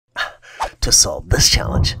To solve this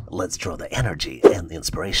challenge, let's draw the energy and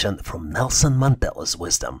inspiration from Nelson Mandela's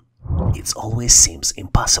wisdom. It always seems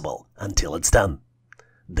impossible until it's done.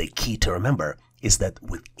 The key to remember is that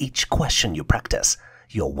with each question you practice,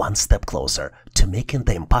 you're one step closer to making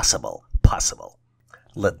the impossible possible.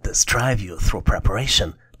 Let this drive you through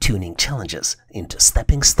preparation, tuning challenges into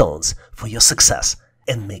stepping stones for your success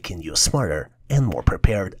and making you smarter and more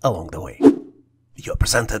prepared along the way. You're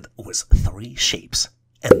presented with 3 shapes,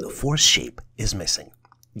 and the 4th shape is missing.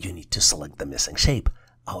 You need to select the missing shape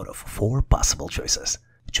out of 4 possible choices.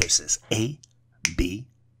 Choices A, B,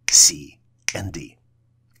 C, and D.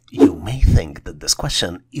 You may think that this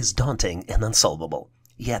question is daunting and unsolvable,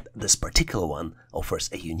 yet this particular one offers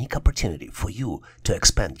a unique opportunity for you to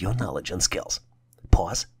expand your knowledge and skills.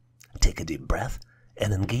 Pause, take a deep breath,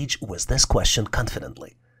 and engage with this question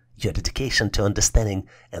confidently. Your dedication to understanding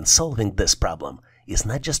and solving this problem is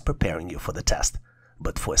not just preparing you for the test,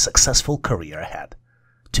 but for a successful career ahead.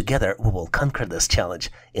 Together, we will conquer this challenge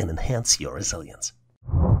and enhance your resilience.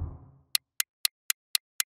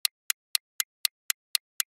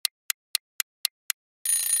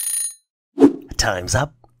 Time's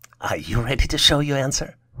up. Are you ready to show your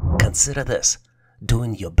answer? Consider this.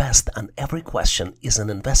 Doing your best on every question is an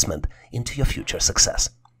investment into your future success.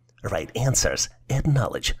 Right answers add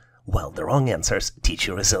knowledge, while the wrong answers teach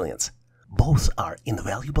you resilience. Both are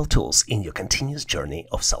invaluable tools in your continuous journey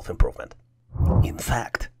of self-improvement. In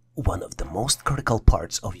fact, one of the most critical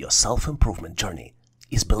parts of your self-improvement journey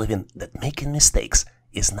is believing that making mistakes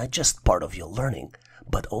is not just part of your learning,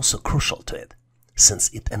 but also crucial to it, since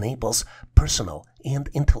it enables personal and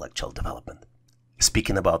intellectual development.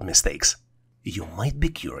 Speaking about mistakes, you might be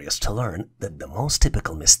curious to learn that the most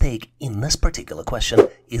typical mistake in this particular question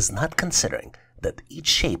is not considering that each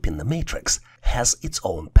shape in the matrix has its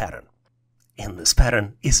own pattern. And this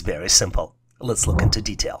pattern is very simple. Let's look into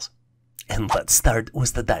details. And let's start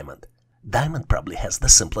with the diamond. Diamond probably has the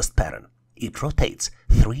simplest pattern. It rotates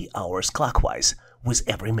 3 hours clockwise with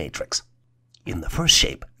every matrix. In the first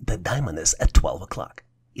shape, the diamond is at 12 o'clock.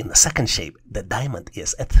 In the second shape, the diamond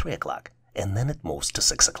is at 3 o'clock, and then it moves to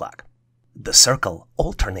 6 o'clock. The circle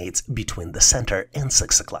alternates between the center and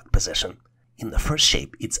 6 o'clock position. In the first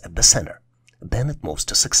shape, it's at the center. Then it moves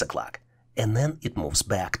to 6 o'clock, and then it moves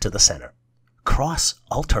back to the center. Cross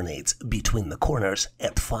alternates between the corners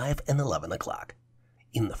at 5 and 11 o'clock.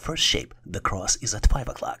 In the first shape, the cross is at 5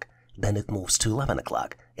 o'clock, then it moves to 11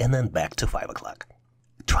 o'clock, and then back to 5 o'clock.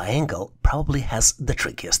 Triangle probably has the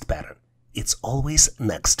trickiest pattern. It's always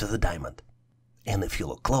next to the diamond. And if you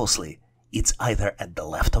look closely, it's either at the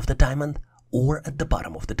left of the diamond or at the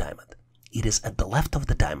bottom of the diamond. It is at the left of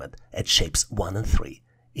the diamond at shapes 1 and 3,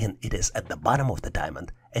 and it is at the bottom of the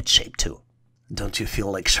diamond at shape 2. Don't you feel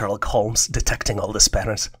like Sherlock Holmes detecting all these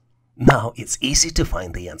patterns? Now it's easy to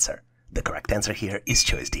find the answer. The correct answer here is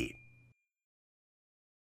choice D.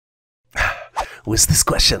 With this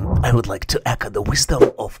question, I would like to echo the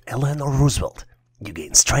wisdom of Eleanor Roosevelt. You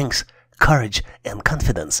gain strength, courage, and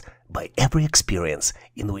confidence by every experience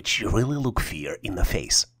in which you really look fear in the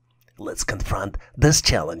face. Let's confront this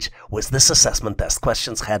challenge with this assessment test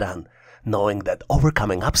questions head on, knowing that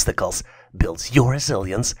overcoming obstacles builds your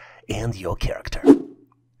resilience and your character.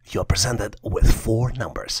 You're presented with 4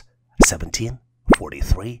 numbers, 17,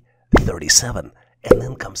 43, 37, and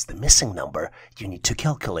then comes the missing number you need to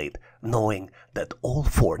calculate, knowing that all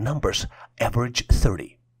 4 numbers average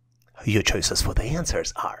 30. Your choices for the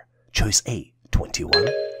answers are choice A, 21,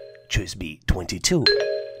 choice B, 22,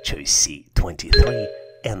 choice C, 23,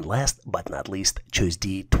 and last but not least, choice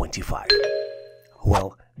D, 25.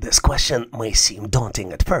 Well, this question may seem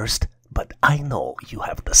daunting at first, but I know you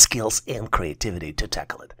have the skills and creativity to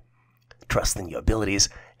tackle it. Trust in your abilities,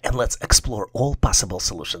 and let's explore all possible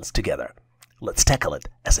solutions together. Let's tackle it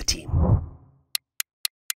as a team.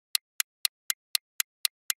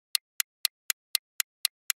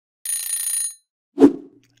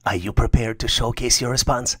 Are you prepared to showcase your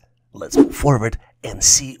response? Let's move forward and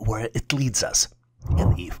see where it leads us.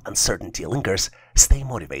 And if uncertainty lingers, stay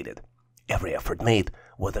motivated. Every effort made,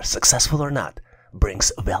 whether successful or not,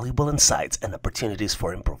 brings valuable insights and opportunities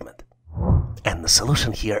for improvement. And the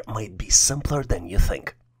solution here might be simpler than you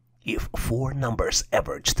think. If 4 numbers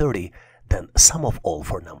average 30, then sum of all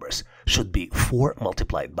 4 numbers should be 4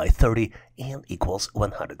 multiplied by 30 and equals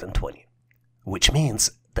 120. Which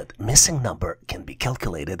means that missing number can be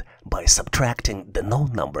calculated by subtracting the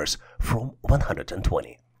known numbers from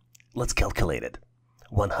 120. Let's calculate it.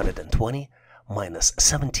 120 minus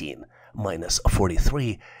 17 minus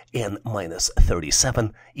 43 and minus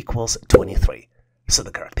 37 equals 23. So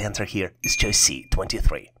the correct answer here is choice C,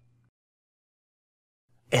 23.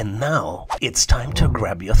 And now it's time to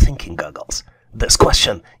grab your thinking goggles. This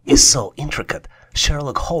question is so intricate,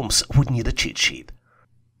 Sherlock Holmes would need a cheat sheet.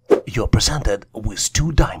 You're presented with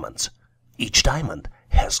 2 diamonds. Each diamond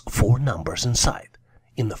has 4 numbers inside.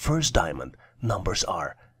 In the first diamond, numbers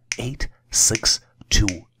are 8, 6, 2,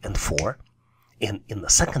 and 4. And in the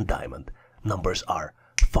second diamond, numbers are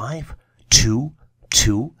 5, 2,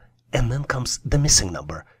 2, and then comes the missing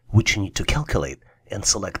number, which you need to calculate and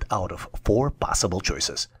select out of 4 possible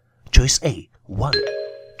choices. Choice A, 1.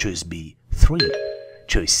 Choice B, 3.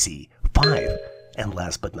 Choice C, 5. And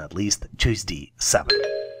last but not least, choice D, 7.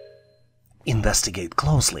 Investigate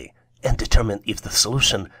closely and determine if the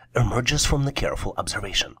solution emerges from the careful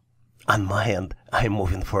observation. On my end, I am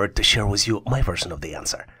moving forward to share with you my version of the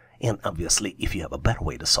answer. And obviously, if you have a better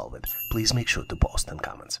way to solve it, please make sure to post in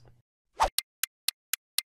comments.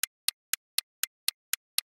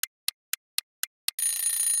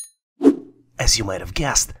 As you might have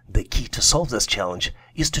guessed, the key to solve this challenge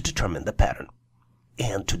is to determine the pattern.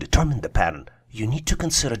 And to determine the pattern, you need to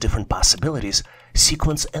consider different possibilities,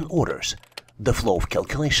 sequence, and orders. The flow of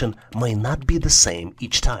calculation may not be the same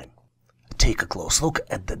each time. Take a close look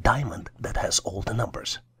at the diamond that has all the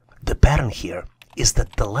numbers. The pattern here is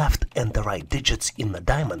that the left and the right digits in the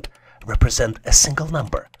diamond represent a single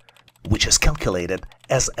number, which is calculated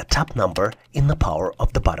as a top number in the power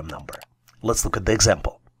of the bottom number. Let's look at the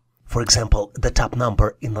example. For example, the top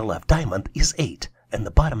number in the left diamond is 8, and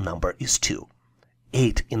the bottom number is 2.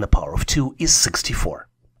 8 in the power of 2 is 64.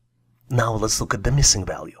 Now let's look at the missing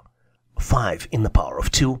value. 5 in the power of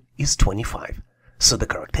 2 is 25. So the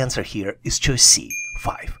correct answer here is choice C,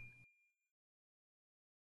 5.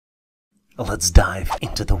 Let's dive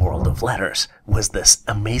into the world of letters with this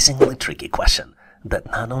amazingly tricky question that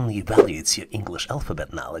not only evaluates your English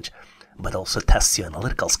alphabet knowledge, but also tests your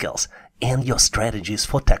analytical skills and your strategies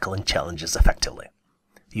for tackling challenges effectively.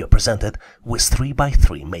 You're presented with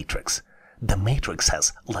 3x3 matrix. The matrix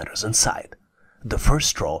has letters inside. The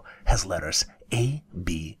first row has letters A,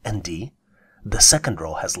 B, and D. The second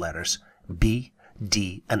row has letters B,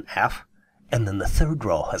 D, and F. And then the third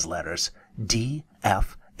row has letters D,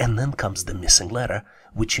 F, and then comes the missing letter,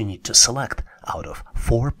 which you need to select out of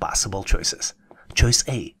 4 possible choices. Choice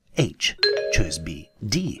A, H. Choice B,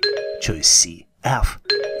 D. Choice C, F.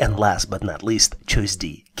 And last but not least, choice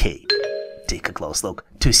D, K. Take a close look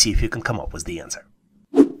to see if you can come up with the answer.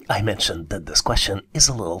 I mentioned that this question is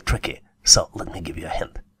a little tricky, so let me give you a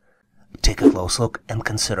hint. Take a close look and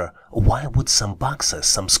consider why would some boxes,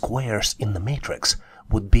 some squares in the matrix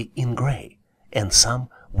would be in gray and some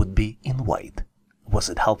would be in white. Was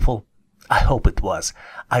it helpful? I hope it was.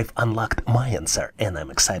 I've unlocked my answer and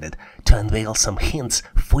I'm excited to unveil some hints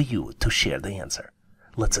for you to share the answer.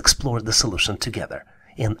 Let's explore the solution together.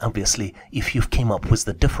 And obviously, if you've came up with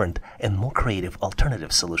the different and more creative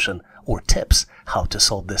alternative solution or tips how to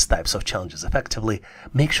solve these types of challenges effectively,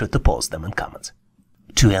 make sure to post them in comments.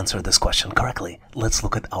 To answer this question correctly, let's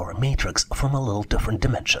look at our matrix from a little different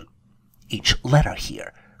dimension. Each letter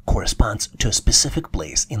here corresponds to a specific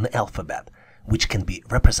place in the alphabet, which can be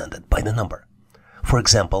represented by the number. For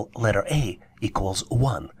example, letter A equals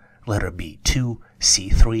 1, letter B 2, C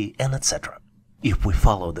 3, and etc. If we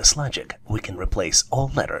follow this logic, we can replace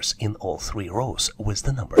all letters in all 3 rows with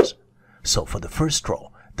the numbers. So for the first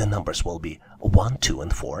row, the numbers will be 1, 2,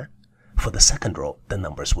 and 4. For the second row, the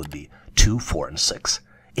numbers would be 2, 4, and 6.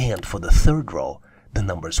 And for the third row, the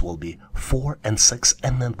numbers will be 4 and 6,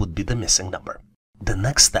 and then would be the missing number. The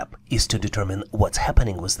next step is to determine what's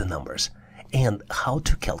happening with the numbers and how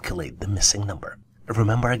to calculate the missing number.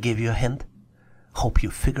 Remember I gave you a hint? Hope you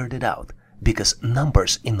figured it out, because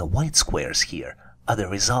numbers in the white squares here are the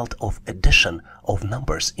result of addition of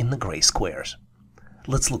numbers in the gray squares.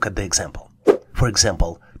 Let's look at the example. For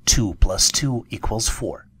example, 2 plus 2 equals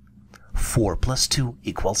 4. 4 plus 2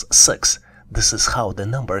 equals 6. This is how the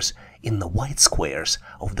numbers in the white squares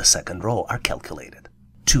of the second row are calculated.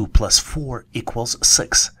 2 plus 4 equals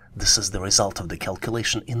 6. This is the result of the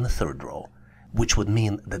calculation in the third row, which would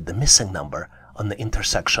mean that the missing number on the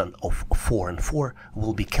intersection of 4 and 4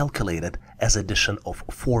 will be calculated as addition of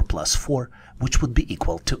 4 plus 4, which would be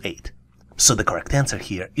equal to 8. So the correct answer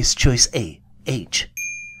here is choice A, H,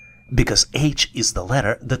 because H is the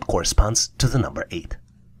letter that corresponds to the number 8.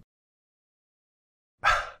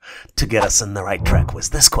 To get us on the right track with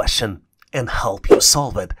this question and help you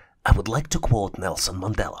solve it, I would like to quote Nelson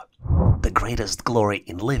Mandela. The greatest glory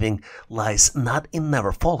in living lies not in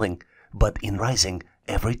never falling, but in rising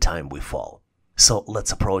every time we fall. So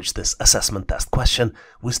let's approach this assessment test question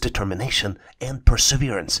with determination and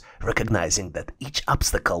perseverance, recognizing that each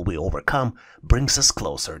obstacle we overcome brings us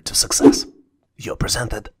closer to success. You're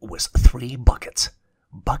presented with 3 buckets.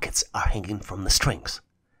 buckets are hanging from the strings,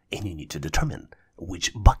 and you need to determine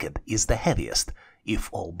which bucket is the heaviest if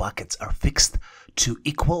all buckets are fixed to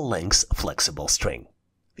equal lengths flexible string.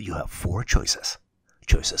 You have 4 choices.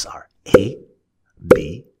 Choices are A,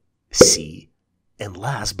 B, C, and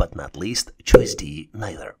last but not least, choice D,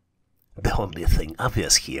 neither. The only thing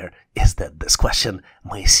obvious here is that this question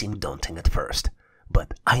may seem daunting at first,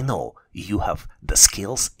 but I know you have the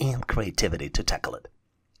skills and creativity to tackle it.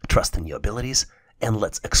 Trust in your abilities, and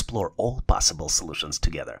let's explore all possible solutions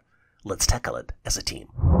together. Let's tackle it as a team.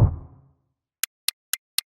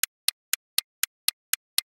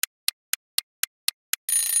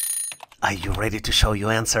 Are you ready to show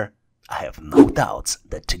your answer? I have no doubts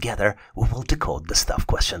that together we will decode this tough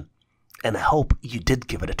question. And I hope you did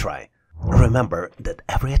give it a try. Remember that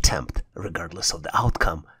every attempt, regardless of the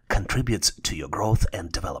outcome, contributes to your growth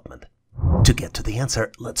and development. To get to the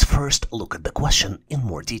answer, let's first look at the question in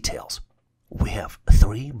more details. We have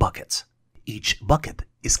 3 buckets. Each bucket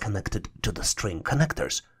is connected to the string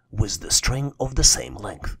connectors with the string of the same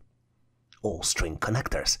length. All string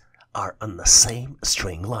connectors are on the same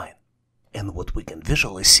string line. And what we can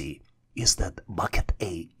visually see is that bucket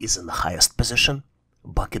A is in the highest position,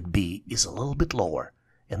 bucket B is a little bit lower,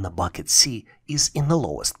 and the bucket C is in the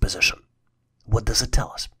lowest position. What does it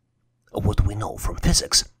tell us? What we know from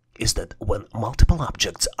physics is that when multiple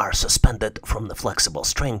objects are suspended from the flexible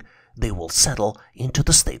string, they will settle into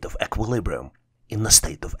the state of equilibrium. In the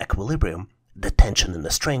state of equilibrium, the tension in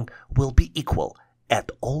the string will be equal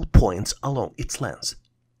at all points along its length.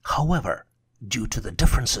 However, due to the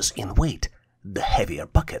differences in weight, the heavier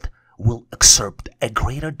bucket will exert a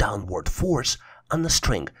greater downward force on the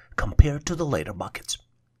string compared to the lighter buckets.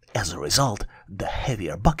 As a result, the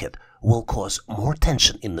heavier bucket will cause more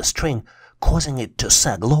tension in the string, causing it to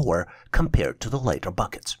sag lower compared to the lighter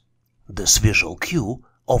buckets. This visual cue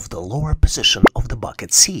of the lower position of the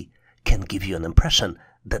bucket C can give you an impression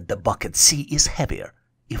that the bucket C is heavier,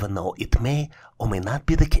 even though it may or may not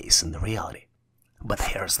be the case in the reality. But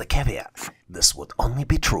here's the caveat. This would only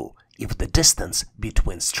be true if the distance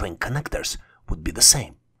between string connectors would be the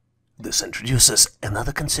same. This introduces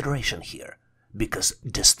another consideration here, because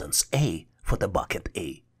distance A for the bucket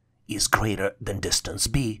A is greater than distance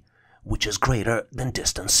B, which is greater than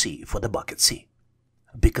distance C for the bucket C.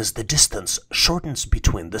 Because the distance shortens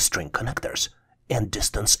between the string connectors, and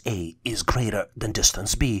distance A is greater than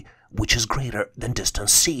distance B, which is greater than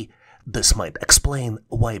distance C, this might explain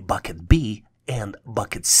why bucket B and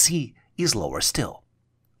bucket C is lower still.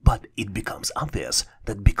 But it becomes obvious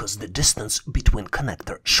that because the distance between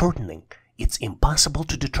connector shortening, it's impossible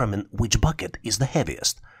to determine which bucket is the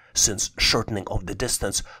heaviest, since shortening of the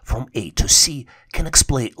distance from A to C can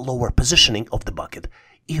explain lower positioning of the bucket,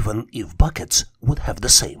 even if buckets would have the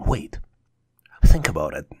same weight. Think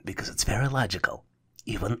about it, because it's very logical.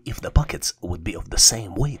 Even if the buckets would be of the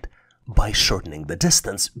same weight, by shortening the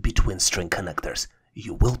distance between string connectors,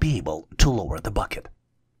 you will be able to lower the bucket.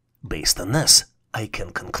 Based on this, I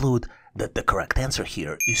can conclude that the correct answer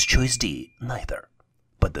here is choice D, neither.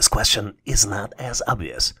 But this question is not as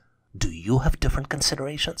obvious. Do you have different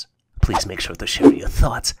considerations? Please make sure to share your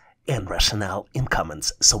thoughts and rationale in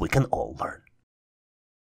comments so we can all learn.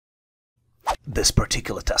 This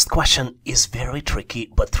particular test question is very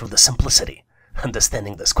tricky, but through the simplicity.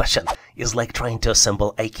 Understanding this question is like trying to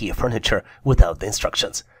assemble IKEA furniture without the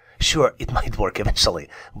instructions. Sure, it might work eventually,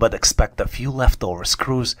 but expect a few leftover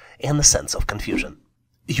screws and a sense of confusion.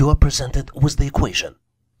 You are presented with the equation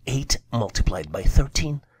 8 multiplied by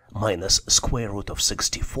 13 minus square root of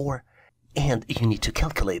 64, and you need to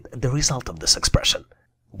calculate the result of this expression,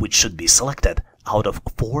 which should be selected out of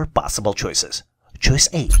 4 possible choices. Choice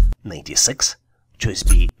A, 96, choice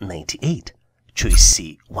B, 98, choice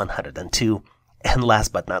C, 102, and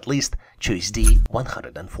last but not least, choice D,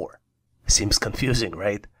 104. Seems confusing,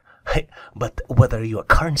 right? But whether you're a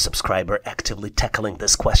current subscriber actively tackling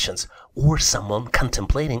these questions or someone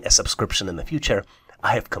contemplating a subscription in the future,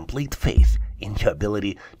 I have complete faith in your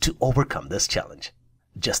ability to overcome this challenge.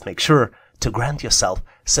 Just make sure to grant yourself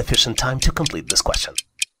sufficient time to complete this question.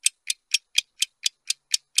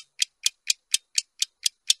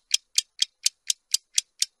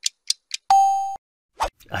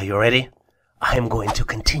 Are you ready? I am going to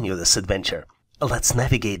continue this adventure. Let's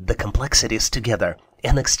navigate the complexities together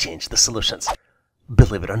and exchange the solutions.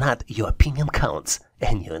 Believe it or not, your opinion counts,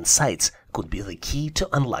 and your insights could be the key to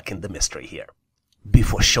unlocking the mystery here.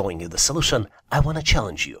 Before showing you the solution, I want to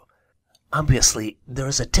challenge you. Obviously, there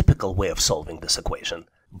is a typical way of solving this equation,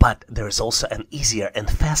 but there is also an easier and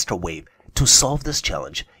faster way to solve this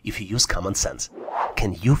challenge if you use common sense.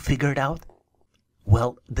 Can you figure it out?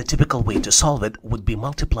 Well, the typical way to solve it would be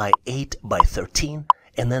multiply 8 by 13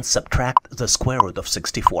 and then subtract the square root of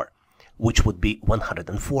 64, which would be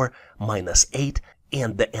 104 minus 8,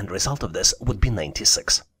 and the end result of this would be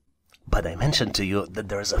 96. But I mentioned to you that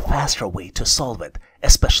there is a faster way to solve it,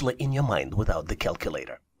 especially in your mind without the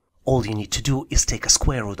calculator. All you need to do is take a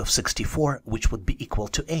square root of 64, which would be equal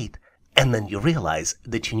to 8, and then you realize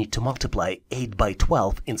that you need to multiply 8 by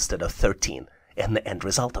 12 instead of 13, and the end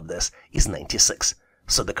result of this is 96.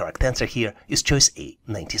 So the correct answer here is choice A,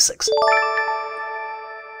 96.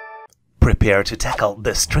 Prepare to tackle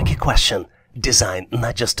this tricky question, designed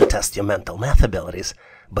not just to test your mental math abilities,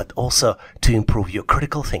 but also to improve your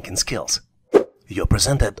critical thinking skills. You're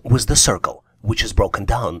presented with the circle, which is broken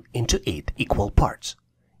down into 8 equal parts.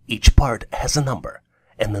 Each part has a number,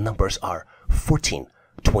 and the numbers are 14,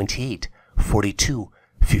 28, 42,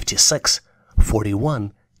 56,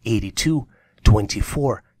 41, 82,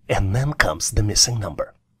 24, and then comes the missing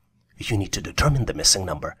number. You need to determine the missing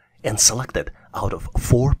number and select it out of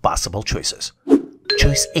 4 possible choices.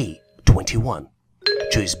 Choice A, 21,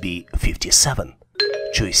 choice B, 57,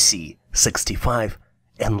 choice C, 65,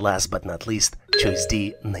 and last but not least, choice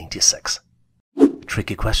D, 96.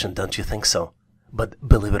 Tricky question, don't you think so? But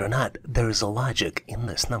believe it or not, there is a logic in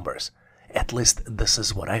these numbers. At least this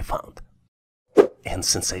is what I found. And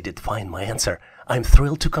since I did find my answer, I'm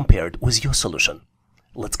thrilled to compare it with your solution.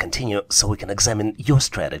 Let's continue so we can examine your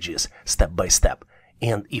strategies step by step.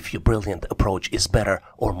 And if your brilliant approach is better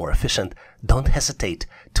or more efficient, don't hesitate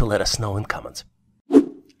to let us know in comments.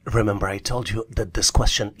 Remember, I told you that this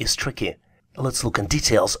question is tricky. Let's look in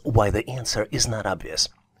details why the answer is not obvious.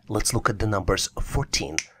 Let's look at the numbers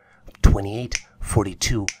 14, 28,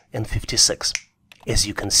 42, and 56. As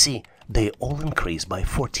you can see, they all increase by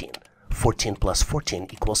 14. 14 plus 14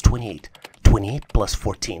 equals 28. 28 plus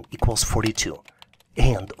 14 equals 42.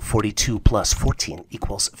 And 42 plus 14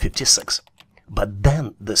 equals 56. But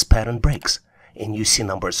then this pattern breaks, and you see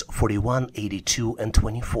numbers 41, 82, and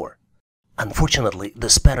 24. Unfortunately,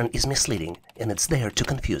 this pattern is misleading, and it's there to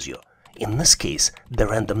confuse you. In this case, the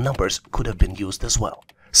random numbers could have been used as well.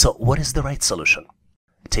 So what is the right solution?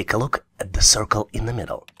 Take a look at the circle in the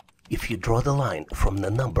middle. If you draw the line from the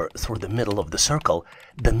number through the middle of the circle,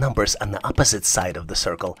 the numbers on the opposite side of the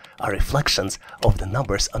circle are reflections of the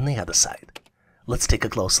numbers on the other side. Let's take a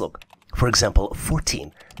close look. For example,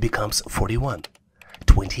 14 becomes 41,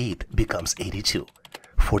 28 becomes 82,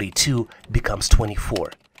 42 becomes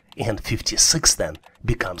 24, and 56 then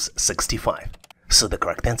becomes 65. So the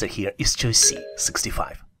correct answer here is choice C,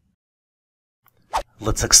 65.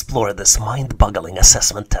 Let's explore this mind-boggling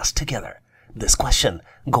assessment test together. This question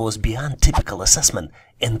goes beyond typical assessment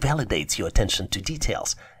and validates your attention to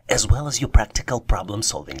details as well as your practical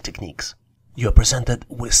problem-solving techniques. You're presented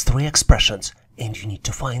with 3 expressions and you need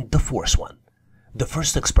to find the 4th one. The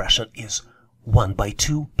first expression is 1 by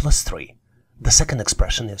 2 plus 3. The second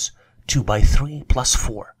expression is 2 by 3 plus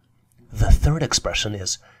 4. The third expression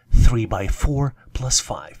is 3 by 4 plus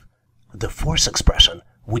 5. The 4th expression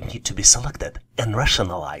would need to be selected and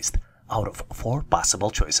rationalized out of 4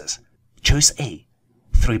 possible choices. Choice A,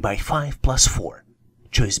 3 by 5 plus 4.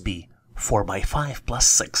 Choice B, 4 by 5 plus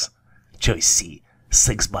 6. Choice C,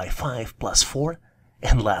 6 by 5 plus 4.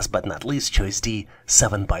 And last but not least, choice D,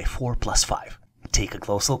 7 by 4 plus 5. Take a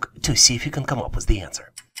close look to see if you can come up with the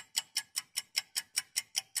answer.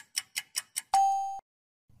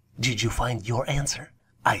 Did you find your answer?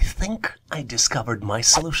 I think I discovered my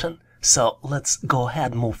solution. So let's go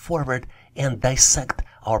ahead, move forward, and dissect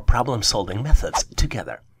our problem-solving methods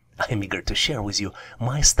together. I'm eager to share with you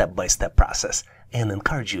my step-by-step process and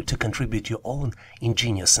encourage you to contribute your own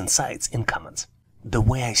ingenious insights in comments. The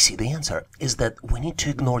way I see the answer is that we need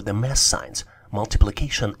to ignore the math signs,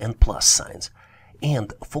 multiplication and plus signs,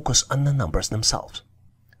 and focus on the numbers themselves.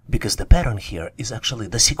 Because the pattern here is actually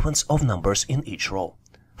the sequence of numbers in each row.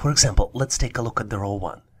 For example, let's take a look at the row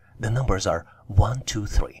 1. The numbers are 1, 2,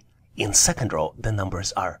 3. In second row, the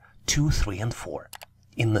numbers are 2, 3, and 4.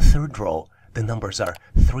 In the third row, the numbers are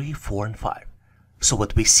 3, 4, and 5. So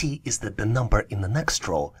what we see is that the number in the next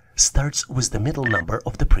row starts with the middle number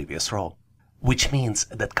of the previous row, which means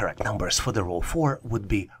that correct numbers for the row 4 would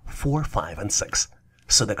be 4, 5, and 6.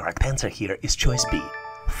 So the correct answer here is choice B,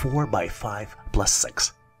 4 by 5 plus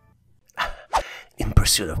 6. In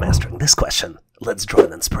pursuit of mastering this question, let's draw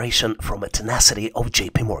an inspiration from a tenacity of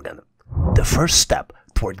J.P. Morgan. The first step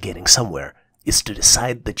toward getting somewhere is to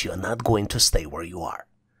decide that you are not going to stay where you are.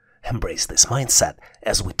 Embrace this mindset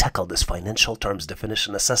as we tackle this financial terms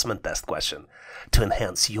definition assessment test question to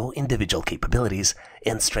enhance your individual capabilities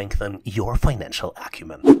and strengthen your financial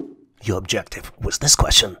acumen. Your objective with this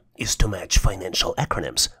question is to match financial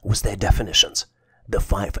acronyms with their definitions. The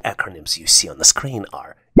 5 acronyms you see on the screen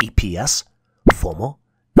are EPS, FOMO,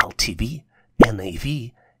 LTV,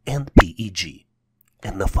 NAV, and PEG.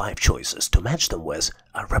 And the 5 choices to match them with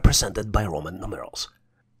are represented by Roman numerals.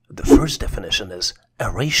 The first definition is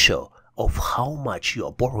a ratio of how much you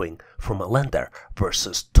are borrowing from a lender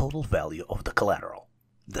versus total value of the collateral.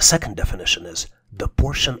 The second definition is the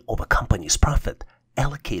portion of a company's profit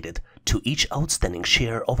allocated to each outstanding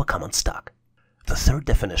share of a common stock. The third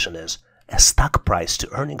definition is a stock price to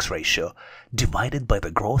earnings ratio divided by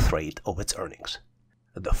the growth rate of its earnings.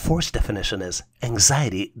 The fourth definition is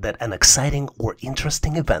anxiety that an exciting or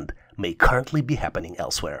interesting event may currently be happening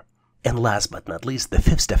elsewhere. And last but not least, the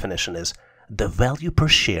fifth definition is the value per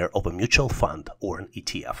share of a mutual fund or an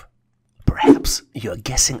ETF. Perhaps you're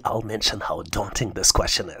guessing I'll mention how daunting this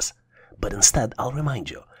question is, but instead I'll remind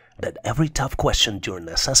you that every tough question during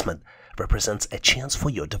the assessment represents a chance for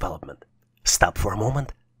your development. Stop for a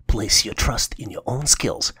moment, place your trust in your own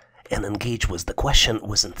skills, and engage with the question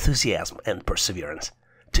with enthusiasm and perseverance.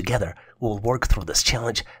 Together, we'll work through this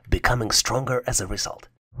challenge, becoming stronger as a result.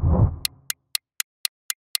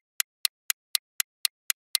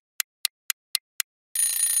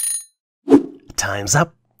 Time's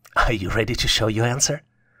up! Are you ready to show your answer?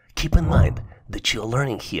 Keep in mind that you're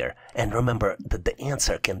learning here, and remember that the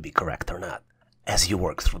answer can be correct or not. As you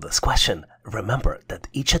work through this question, remember that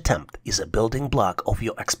each attempt is a building block of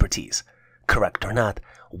your expertise. Correct or not,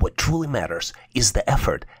 what truly matters is the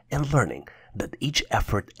effort and learning that each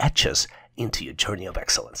effort etches into your journey of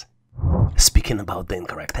excellence. Speaking about the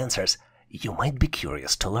incorrect answers, you might be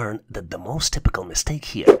curious to learn that the most typical mistake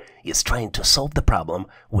here is trying to solve the problem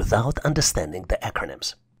without understanding the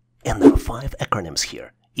acronyms. And there are 5 acronyms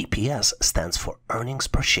here. EPS stands for earnings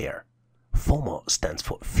per share. FOMO stands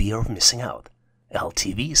for fear of missing out.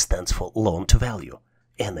 LTV stands for loan to value.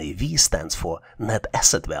 NAV stands for net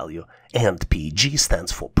asset value. And PEG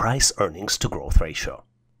stands for price earnings to growth ratio.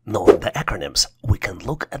 Knowing the acronyms, we can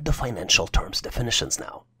look at the financial terms definitions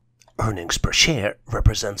now. Earnings per share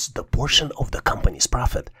represents the portion of the company's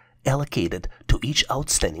profit allocated to each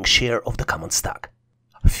outstanding share of the common stock.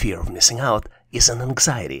 Fear of missing out is an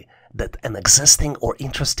anxiety that an existing or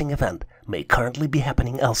interesting event may currently be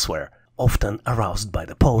happening elsewhere, often aroused by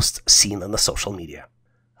the posts seen on the social media.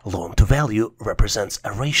 Loan to value represents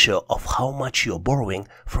a ratio of how much you're borrowing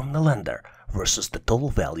from the lender versus the total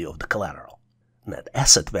value of the collateral. Net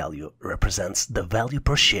asset value represents the value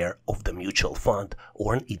per share of the mutual fund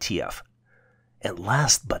or an ETF. And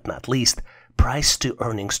last but not least, price to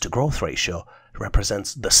earnings to growth ratio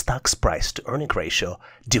represents the stock's price to earning ratio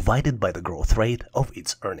divided by the growth rate of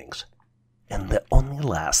its earnings. And the only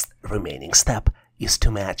last remaining step is to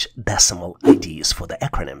match decimal IDs for the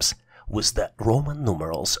acronyms with the Roman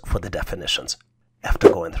numerals for the definitions. After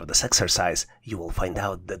going through this exercise, you will find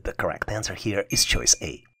out that the correct answer here is choice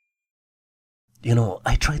A. You know,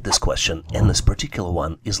 I tried this question, and this particular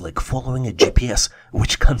one is like following a GPS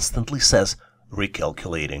which constantly says,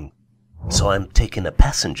 recalculating. So I'm taking a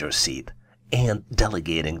passenger seat and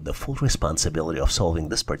delegating the full responsibility of solving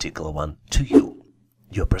this particular one to you.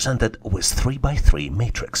 You're presented with 3x3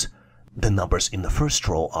 matrix. The numbers in the first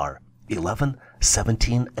row are 11,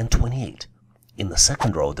 17, and 28. In the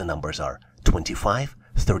second row, the numbers are 25,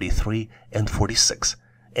 33, and 46.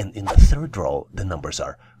 And in the third row, the numbers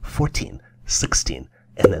are 14, 16,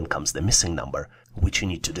 and then comes the missing number, which you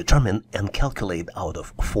need to determine and calculate out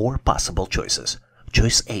of 4 possible choices.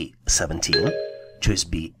 Choice A, 17, choice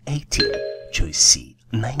B, 18, choice C,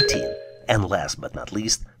 19, and last but not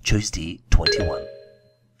least, choice D, 21.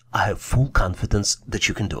 I have full confidence that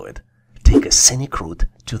you can do it. Take a scenic route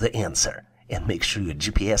to the answer and make sure your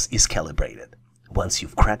GPS is calibrated. Once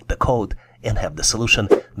you've cracked the code and have the solution,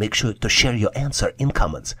 make sure to share your answer in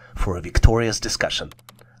comments for a victorious discussion.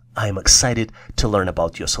 I am excited to learn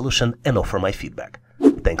about your solution and offer my feedback.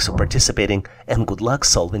 Thanks for participating and good luck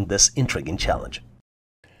solving this intriguing challenge.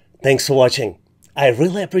 Thanks for watching. I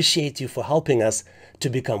really appreciate you for helping us to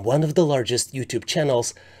become one of the largest YouTube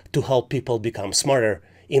channels to help people become smarter,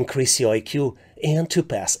 increase your IQ, and to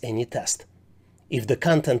pass any test. If the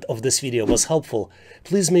content of this video was helpful,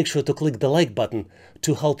 please make sure to click the like button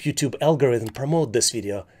to help YouTube algorithm promote this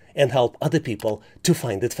video and help other people to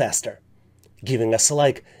find it faster. Giving us a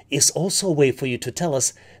like is also a way for you to tell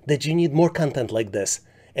us that you need more content like this,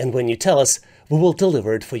 and when you tell us, we will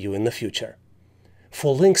deliver it for you in the future.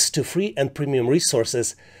 For links to free and premium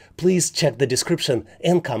resources, please check the description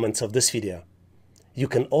and comments of this video. You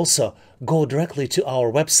can also go directly to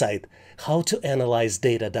our website,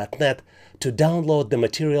 howtoanalyzedata.net, to download the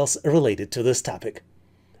materials related to this topic.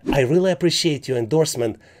 I really appreciate your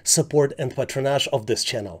endorsement, support, and patronage of this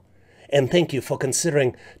channel. And thank you for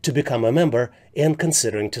considering to become a member and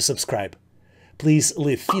considering to subscribe. Please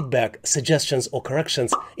leave feedback, suggestions, or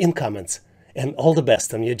corrections in comments. And all the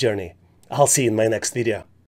best on your journey. I'll see you in my next video.